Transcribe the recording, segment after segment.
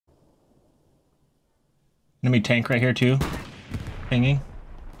Enemy tank right here too. Pinging.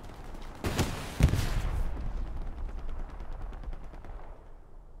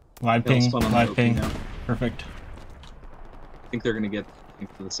 Live ping, live ping. Now. Perfect. I think they're gonna get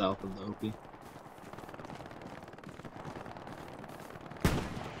to the south of the OP.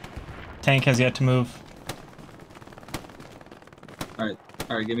 Tank has yet to move. Alright,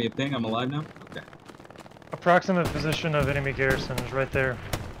 give me a ping. I'm alive now? Okay. Approximate position of enemy garrison is right there.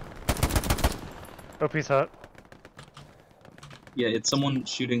 OP's hot. Yeah, it's someone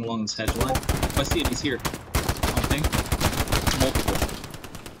shooting along this hedge line. Oh, I see it, he's here. On ping. Multiple.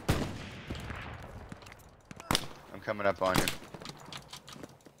 I'm coming up on you.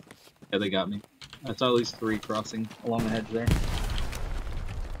 Yeah, they got me. I saw at least 3 crossing along the hedge there.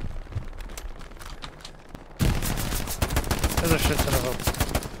 There's a shit ton of them.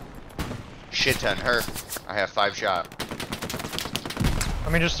 Shit ton, hurt. I have 5 shot. I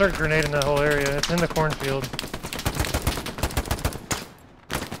mean, just start grenading that whole area. It's in the cornfield.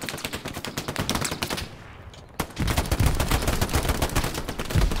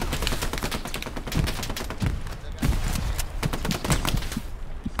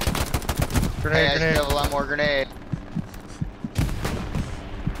 Grenade, Hey, I grenade. still have a lot more grenade.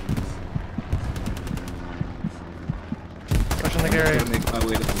 Pushing the I'm area. gonna make my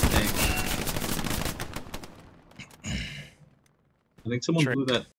way to the tank. I think someone blew that